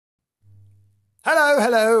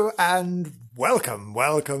Hello, and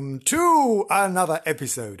welcome to another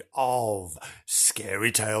episode of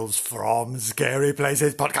Scary Tales from Scary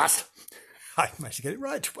Places podcast. I managed to get it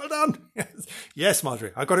right. Well done. Yes,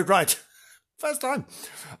 Marjorie, I got it right. First time.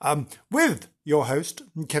 With your host,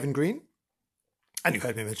 Kevin Green. And you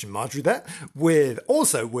heard me mention Marjorie there. With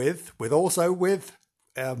the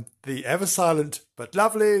ever silent but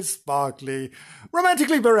lovely, sparkly,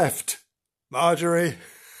 romantically bereft Marjorie.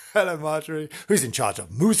 Hello, Marjorie, who's in charge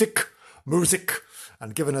of music,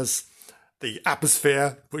 and giving us the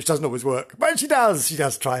atmosphere, which doesn't always work. But she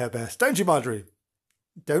does try her best. Don't you, Marjorie?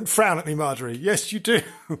 Don't frown at me, Marjorie. Yes, you do.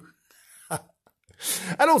 And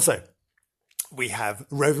also, we have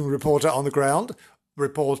roving reporter on the ground.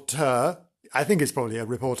 Reporter, I think it's probably a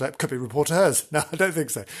reporter. It could be reporters. No, I don't think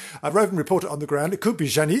so. A roving reporter on the ground. It could be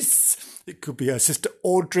Janice. It could be her sister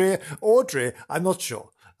Audrey. I'm not sure.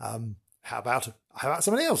 How about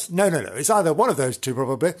somebody else? No. It's either one of those two,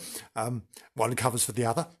 probably. One covers for the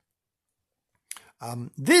other.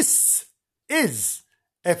 This is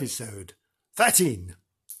episode 13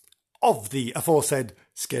 of the aforesaid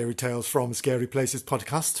Scary Tales from Scary Places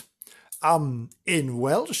podcast. In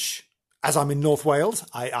Welsh, as I'm in North Wales,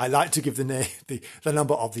 I like to give the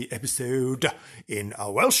number of the episode in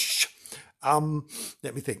Welsh.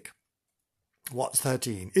 Let me think. What's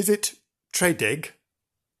 13? Is it Tredig?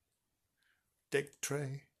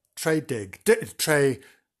 Tray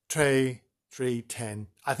 10.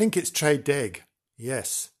 I think it's Tredig.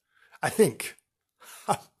 Yes, I think.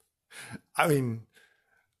 I mean,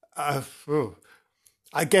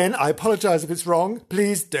 again, I apologise if it's wrong.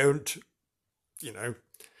 Please don't,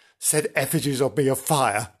 set effigies of me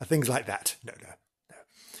afire, things like that. No.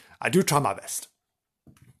 I do try my best.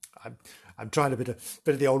 I'm trying a bit of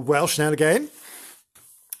the old Welsh now and again.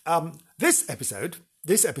 This episode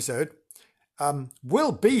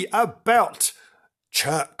will be about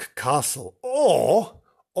Chirk Castle, or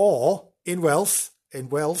in Welsh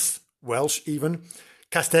even,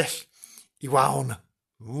 Castell Iwan.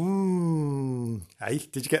 Hey,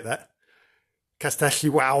 did you get that? Castell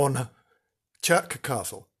Iwan, Chirk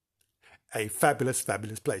Castle. A fabulous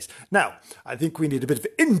place. Now, I think we need a bit of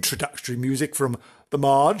introductory music from the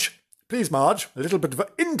Marge. Please, Marge, a little bit of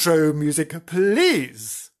intro music,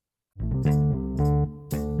 please.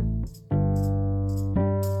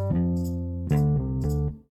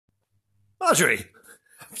 Marjorie,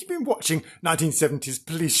 have you been watching 1970s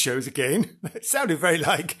police shows again? It sounded very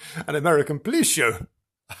like an American police show.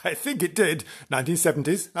 I think it did.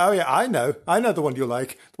 1970s. Oh yeah, I know the one you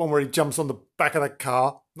like. The one where he jumps on the back of the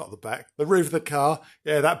car. Not the back, the roof of the car.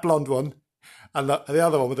 Yeah, that blonde one. And the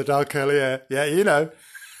other one with the dark curly hair. Yeah, you know.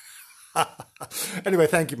 Anyway,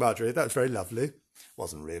 thank you, Marjorie. That was very lovely.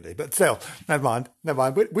 Wasn't really, but still, never mind.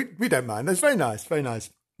 We don't mind. That's very nice, very nice.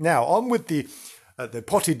 Now, on with the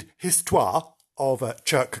potted histoire of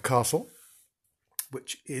Chirk Castle,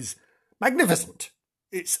 which is magnificent.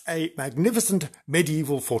 It's a magnificent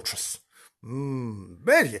medieval fortress.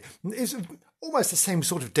 It's almost the same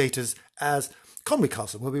sort of date as Conwy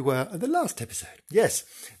Castle, where we were at the last episode. Yes,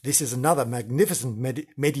 this is another magnificent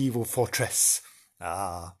medieval fortress.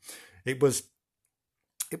 It was.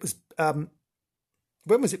 When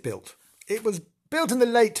was it built? It was built in the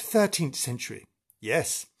late 13th century.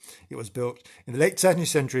 Yes, it was built in the late 13th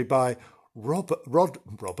century by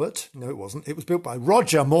Robert? No, it wasn't. It was built by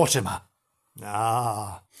Roger Mortimer.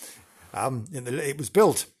 It was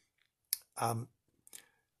built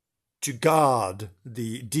to guard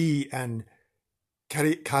the Dee and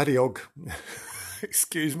Ceiriog,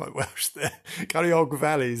 excuse my Welsh there, Ceiriog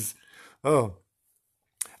valleys. Oh.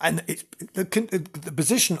 And the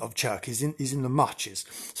position of Chirk is in the Marches,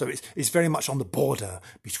 so it's very much on the border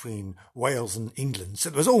between Wales and England. So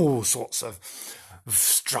there's all sorts of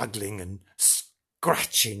struggling and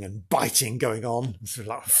scratching and biting going on, sort of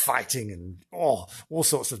like fighting and all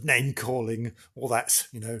sorts of name calling, all that,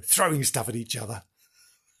 throwing stuff at each other.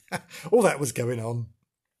 All that was going on.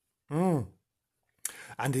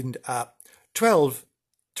 And in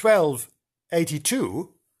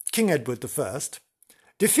 1282, King Edward I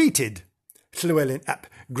defeated Llywelyn ap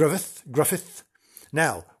Gruffydd.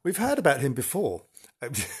 Now, we've heard about him before.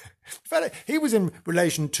 He was in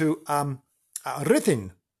relation to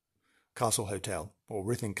Rhuthun Castle Hotel, or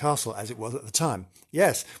Rhuthun Castle as it was at the time.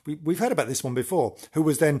 Yes, we've heard about this one before. He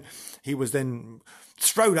was then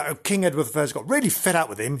thrown out. King Edward I got really fed up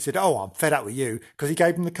with him. He said, I'm fed up with you, because he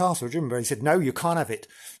gave him the castle. Do you remember? He said, no, you can't have it.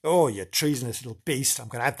 Oh, you treasonous little beast. I'm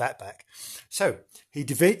going to have that back. So he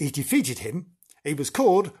defeated him. He was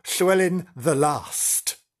called Llywelyn the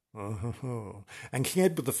Last. And King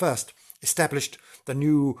Edward I established the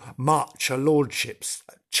new Marcher lordships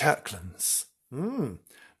at Chirklands. And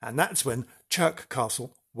that's when Chirk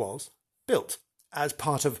Castle was built as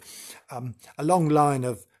part of a long line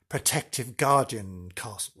of protective guardian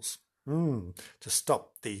castles to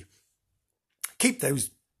keep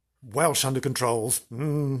those Welsh under controls.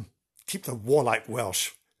 Keep the warlike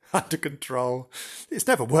Welsh under control. It's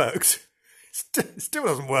never worked. It still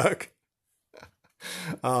doesn't work.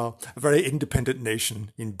 A very independent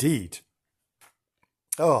nation indeed.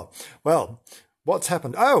 Oh, well, what's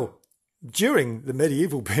happened? Oh, during the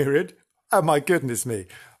medieval period, oh my goodness me,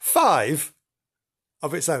 5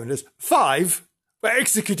 of its owners, 5 were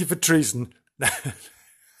executed for treason.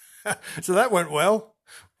 So that went well.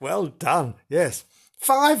 Well done, yes.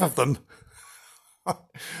 5 of them.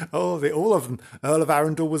 All of them. Earl of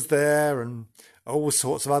Arundel was there and all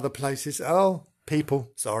sorts of other places. Oh,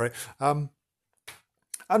 people, sorry. And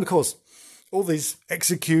of course, all these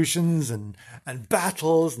executions and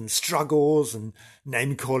battles and struggles and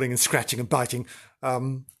name-calling and scratching and biting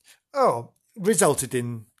resulted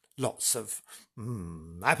in lots of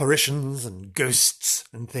apparitions and ghosts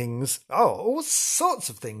and things. Oh, all sorts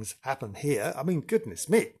of things happen here. I mean, goodness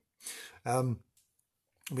me.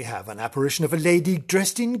 We have an apparition of a lady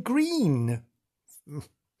dressed in green.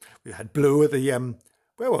 We had blue at the,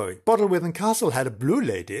 where were we? Bottleworth Castle had a blue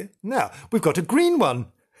lady. Now, we've got a green one.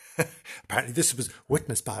 Apparently this was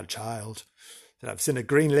witnessed by a child. Said, I've seen a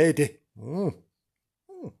green lady.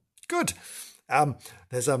 Good.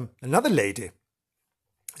 There's another lady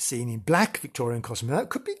seen in black Victorian costume. That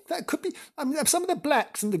could be. I mean, some of the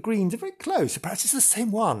blacks and the greens are very close. Perhaps it's the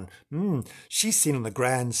same one. She's seen on the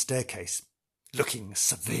grand staircase, looking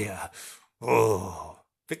severe. Oh,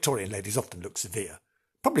 Victorian ladies often look severe.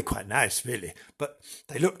 Probably quite nice, really, but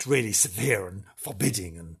they looked really severe and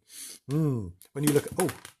forbidding. And when you look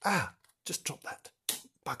at, just drop that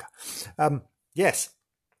bugger. Yes,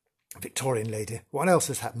 Victorian lady. What else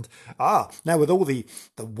has happened? Now with all the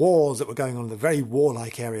wars that were going on in the very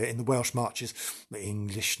warlike area in the Welsh marches, the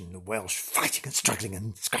English and the Welsh fighting and struggling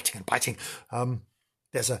and scratching and biting,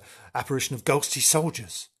 there's a apparition of ghostly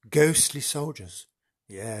soldiers.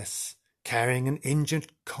 Yes, carrying an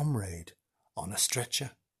injured comrade on a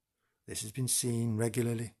stretcher. This has been seen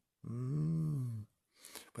regularly. When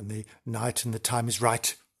the night and the time is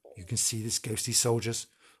right, you can see this ghostly soldiers.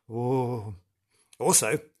 Oh,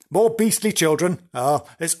 also, more beastly children.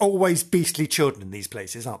 There's always beastly children in these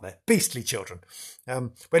places, aren't there? Beastly children.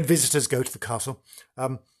 When visitors go to the castle,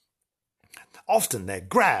 often they're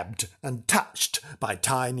grabbed and touched by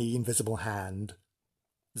tiny invisible hands.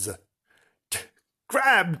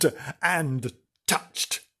 Grabbed and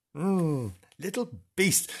touched. Little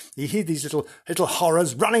beasts. You hear these little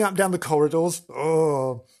horrors running up down the corridors.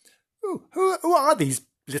 Oh, who are these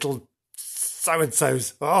little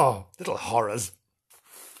so-and-sos? Oh, little horrors.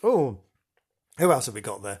 Oh, who else have we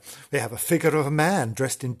got there? We have a figure of a man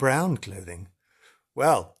dressed in brown clothing.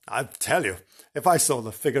 Well, I tell you, if I saw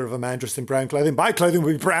the figure of a man dressed in brown clothing, my clothing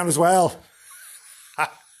would be brown as well.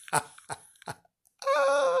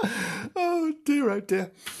 Oh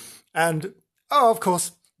dear. And, of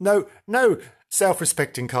course, no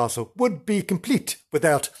self-respecting castle would be complete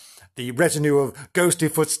without the retinue of ghostly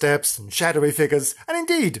footsteps and shadowy figures. And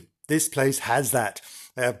indeed, this place has that.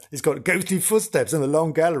 It's got ghostly footsteps in the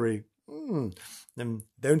long gallery. And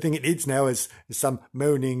the only thing it needs now is some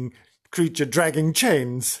moaning creature dragging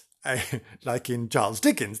chains, like in Charles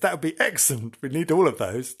Dickens. That would be excellent. We need all of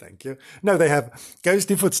those. Thank you. No, they have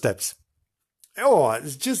ghostly footsteps. Oh,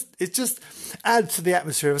 it just adds to the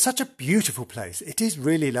atmosphere of such a beautiful place. It is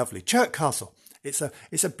really lovely. Chirk Castle. It's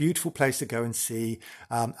a beautiful place to go and see.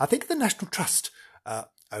 I think the National Trust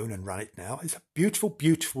own and run it now. It's a beautiful,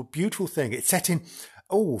 beautiful, beautiful thing. It's set in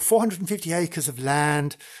 450 acres of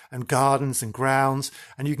land and gardens and grounds,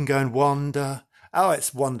 and you can go and wander. Oh,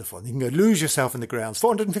 it's wonderful. You can go lose yourself in the grounds.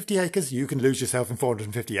 450 acres, you can lose yourself in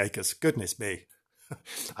 450 acres. Goodness me.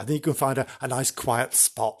 I think you can find a nice quiet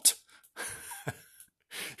spot.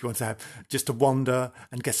 If you want to have just to wander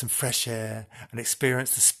and get some fresh air and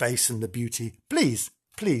experience the space and the beauty, please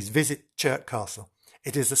visit Chirk Castle.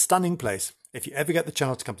 It is a stunning place. If you ever get the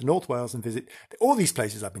chance to come to North Wales and visit all these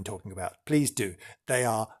places I've been talking about, please do. They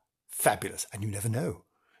are fabulous, and you never know.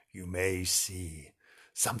 You may see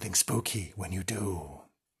something spooky when you do.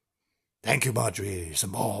 Thank you, Marjorie.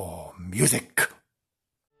 Some more music.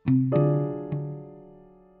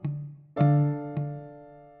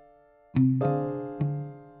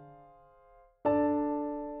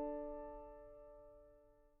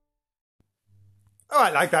 Oh, I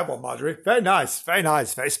like that one, Marjorie. Very nice,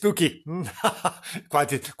 very spooky.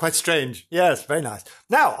 Quite strange. Yes, very nice.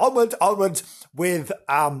 Now, onwards with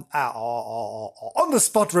our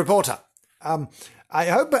on-the-spot reporter. I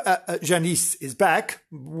hope Janice is back.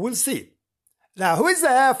 We'll see. Now, who is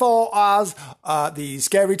there for us? The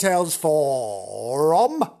Scary Tales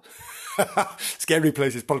Forum? Scary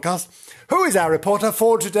Places podcast. Who is our reporter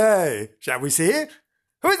for today? Shall we see?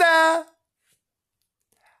 Who is there?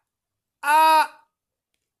 Yeah,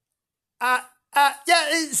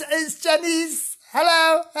 it's Janice.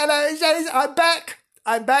 Hello, it's Janice.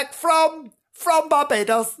 I'm back from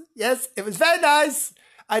Barbados. Yes, it was very nice.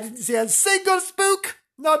 I didn't see a single spook,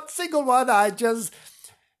 not a single one. I just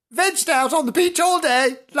vegged out on the beach all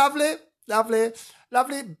day. Lovely.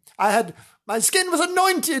 My skin was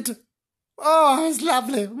anointed. Oh, it was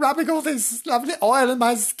lovely. Rubbing all this lovely oil in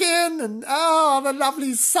my skin and the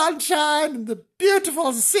lovely sunshine and the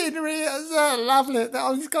beautiful scenery. It was lovely.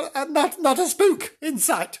 He's got not a spook in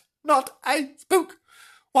sight. Not a spook.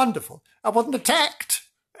 Wonderful. I wasn't attacked.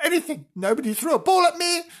 Anything. Nobody threw a ball at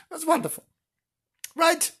me. It was wonderful.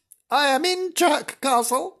 Right. I am in Chirk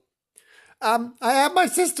Castle. I have my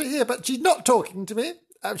sister here, but she's not talking to me.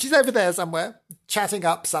 She's over there somewhere, chatting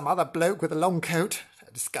up some other bloke with a long coat.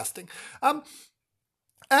 Disgusting. I'm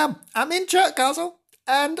in Chirk Castle,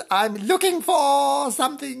 and I'm looking for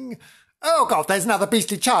something. Oh, God, there's another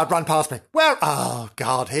beastly child run past me. Where? Oh,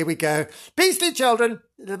 God, here we go. Beastly children.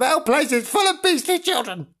 The whole place is full of beastly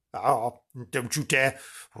children. Oh, don't you dare.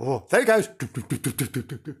 Oh, there he goes.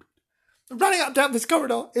 Running up down this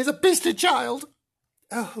corridor is a beastly child.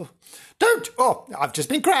 Oh, don't. Oh, I've just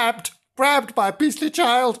been grabbed by a beastly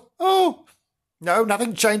child. Oh, no,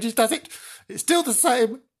 nothing changes, does it? It's still the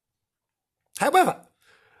same. However,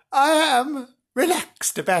 I am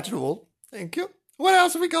relaxed about it all. Thank you. What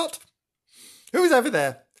else have we got? Who's over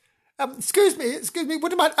there? Excuse me,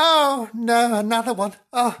 would you mind? Oh, no, another one.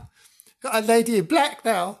 Oh, got a lady in black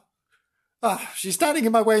now. Oh, she's standing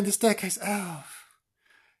in my way in the staircase. Oh,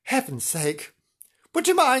 heaven's sake. Would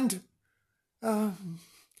you mind?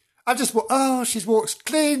 She's walked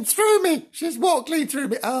clean through me. She's walked clean through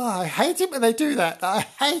me. Oh, I hate it when they do that. I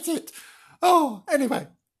hate it. Oh, anyway.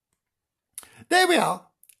 There we are.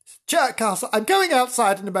 Chirk Castle. I'm going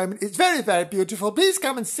outside in a moment. It's very, very beautiful. Please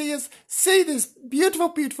come and see us. See this beautiful,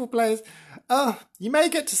 beautiful place. Oh, you may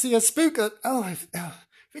get to see a spook. If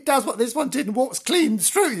it does what this one did and walks clean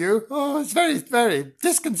through you, it's very, very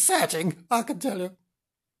disconcerting, I can tell you.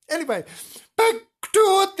 Anyway, back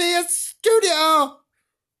to the studio.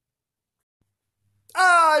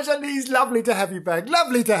 Janice, lovely to have you back.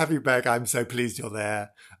 Lovely to have you back. I'm so pleased you're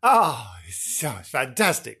there. It's so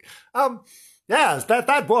fantastic. Yes,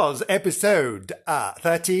 that was episode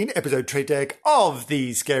 13, episode trade deck of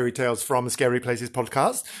the Scary Tales from Scary Places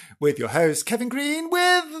podcast with your host, Kevin Green,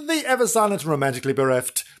 with the ever silent and romantically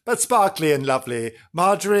bereft, but sparkly and lovely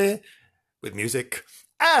Marjorie, with music,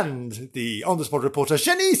 and the on-the-spot reporter,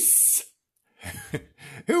 Janice,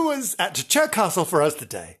 who was at Chirk Castle for us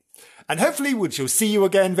today. And hopefully we shall see you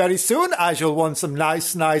again very soon. I shall want some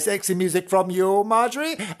nice exy music from you,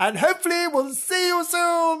 Marjorie. And hopefully we'll see you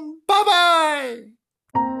soon. Bye-bye.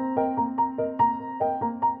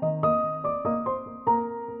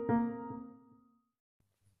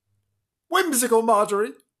 Whimsical,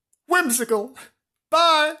 Marjorie. Whimsical.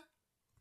 Bye.